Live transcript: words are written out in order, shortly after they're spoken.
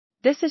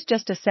This is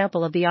just a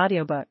sample of the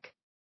audiobook.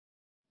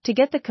 To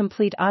get the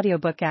complete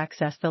audiobook,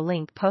 access the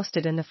link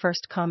posted in the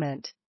first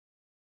comment.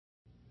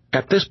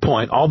 At this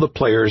point, all the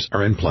players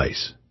are in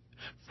place.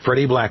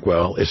 Freddie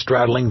Blackwell is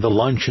straddling the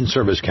lunch and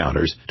service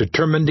counters,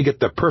 determined to get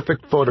the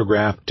perfect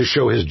photograph to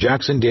show his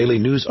Jackson Daily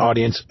News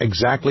audience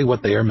exactly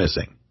what they are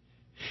missing.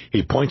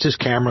 He points his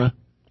camera,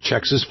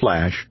 checks his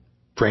flash,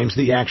 frames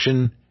the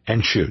action,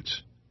 and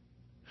shoots.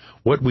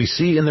 What we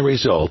see in the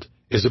result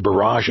is a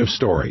barrage of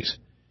stories,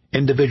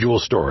 individual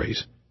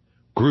stories,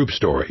 group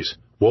stories,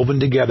 woven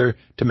together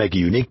to make a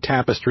unique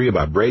tapestry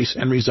about race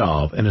and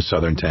resolve in a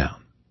southern town.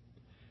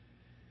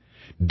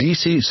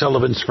 D.C.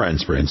 Sullivan's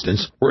friends, for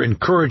instance, were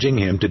encouraging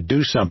him to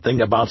do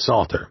something about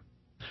Salter.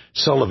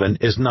 Sullivan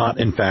is not,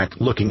 in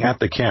fact, looking at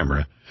the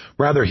camera.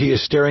 Rather, he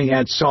is staring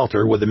at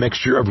Salter with a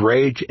mixture of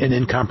rage and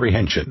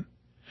incomprehension.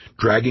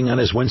 Dragging on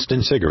his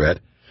Winston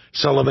cigarette,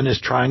 Sullivan is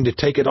trying to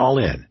take it all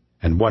in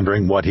and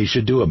wondering what he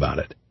should do about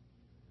it.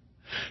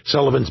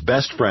 Sullivan's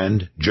best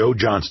friend, Joe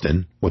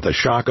Johnston, with a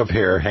shock of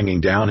hair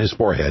hanging down his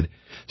forehead,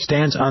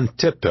 stands on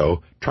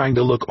tiptoe trying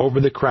to look over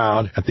the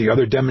crowd at the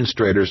other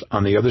demonstrators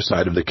on the other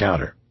side of the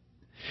counter.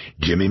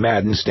 Jimmy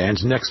Madden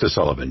stands next to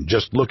Sullivan,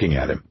 just looking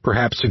at him,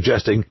 perhaps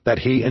suggesting that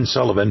he and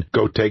Sullivan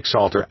go take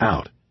Salter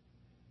out.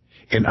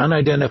 An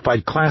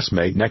unidentified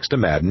classmate next to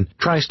Madden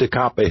tries to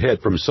cop a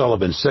hit from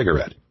Sullivan's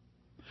cigarette.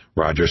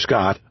 Roger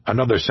Scott,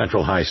 another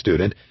Central High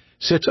student,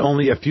 sits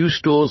only a few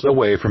stools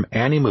away from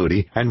Annie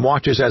Moody and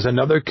watches as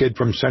another kid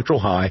from Central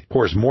High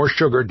pours more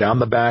sugar down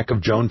the back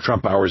of Joan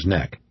Trumpauer's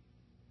neck.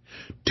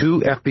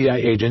 Two FBI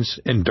agents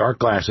in dark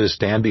glasses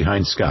stand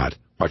behind Scott,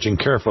 watching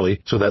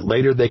carefully so that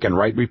later they can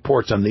write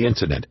reports on the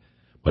incident,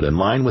 but in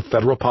line with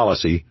federal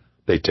policy,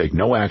 they take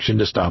no action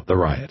to stop the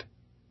riot.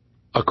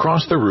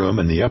 Across the room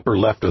in the upper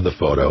left of the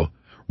photo,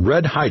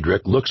 Red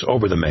Heydrich looks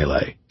over the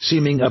melee,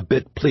 seeming a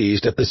bit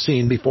pleased at the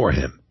scene before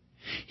him.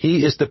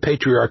 He is the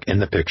patriarch in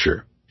the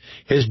picture.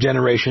 His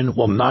generation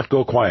will not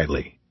go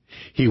quietly.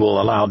 He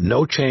will allow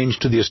no change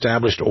to the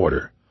established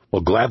order,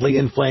 will gladly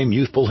inflame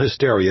youthful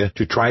hysteria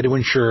to try to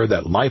ensure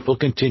that life will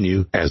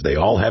continue as they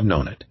all have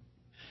known it.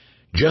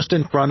 Just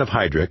in front of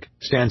Heydrich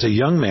stands a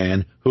young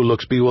man who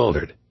looks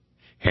bewildered.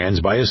 Hands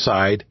by his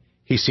side,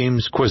 he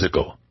seems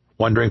quizzical,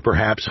 wondering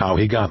perhaps how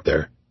he got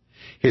there.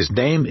 His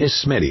name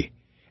is Smitty,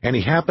 and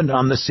he happened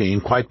on the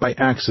scene quite by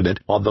accident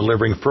while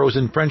delivering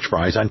frozen French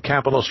fries on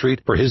Capitol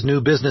Street for his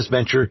new business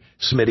venture,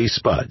 Smitty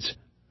Spuds.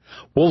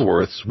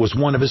 Woolworth's was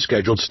one of his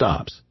scheduled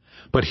stops,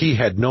 but he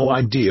had no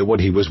idea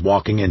what he was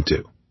walking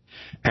into.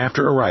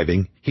 After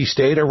arriving, he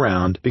stayed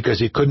around because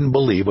he couldn't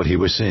believe what he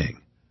was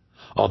seeing.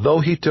 Although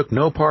he took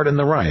no part in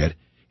the riot,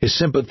 his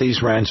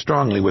sympathies ran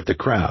strongly with the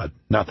crowd,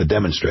 not the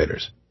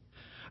demonstrators.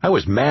 "I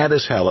was mad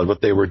as hell at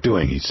what they were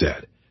doing," he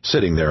said,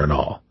 "sitting there and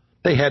all.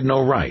 They had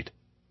no right."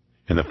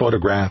 In the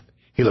photograph,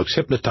 he looks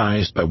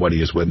hypnotized by what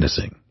he is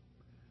witnessing.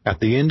 At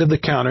the end of the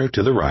counter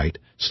to the right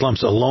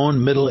slumps a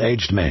lone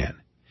middle-aged man.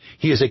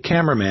 He is a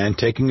cameraman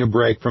taking a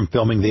break from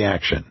filming the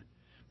action.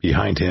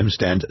 Behind him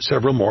stand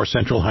several more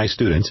Central High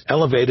students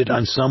elevated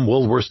on some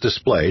Woolworth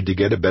display to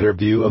get a better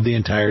view of the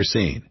entire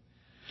scene.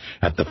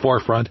 At the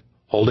forefront,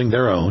 holding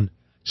their own,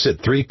 sit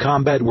three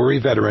combat-weary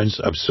veterans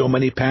of so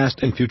many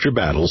past and future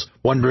battles,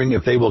 wondering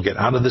if they will get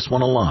out of this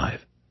one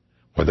alive.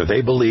 Whether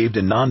they believed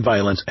in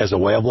nonviolence as a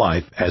way of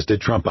life, as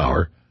did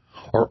Trumpauer,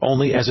 or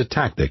only as a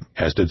tactic,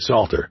 as did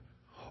Salter,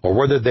 or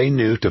whether they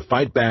knew to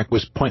fight back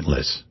was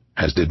pointless,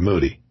 as did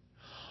Moody.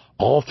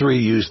 All three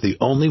used the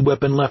only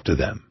weapon left to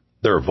them,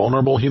 their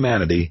vulnerable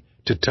humanity,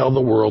 to tell the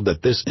world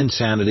that this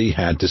insanity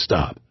had to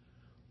stop.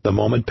 The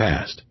moment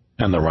passed,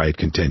 and the riot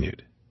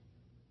continued.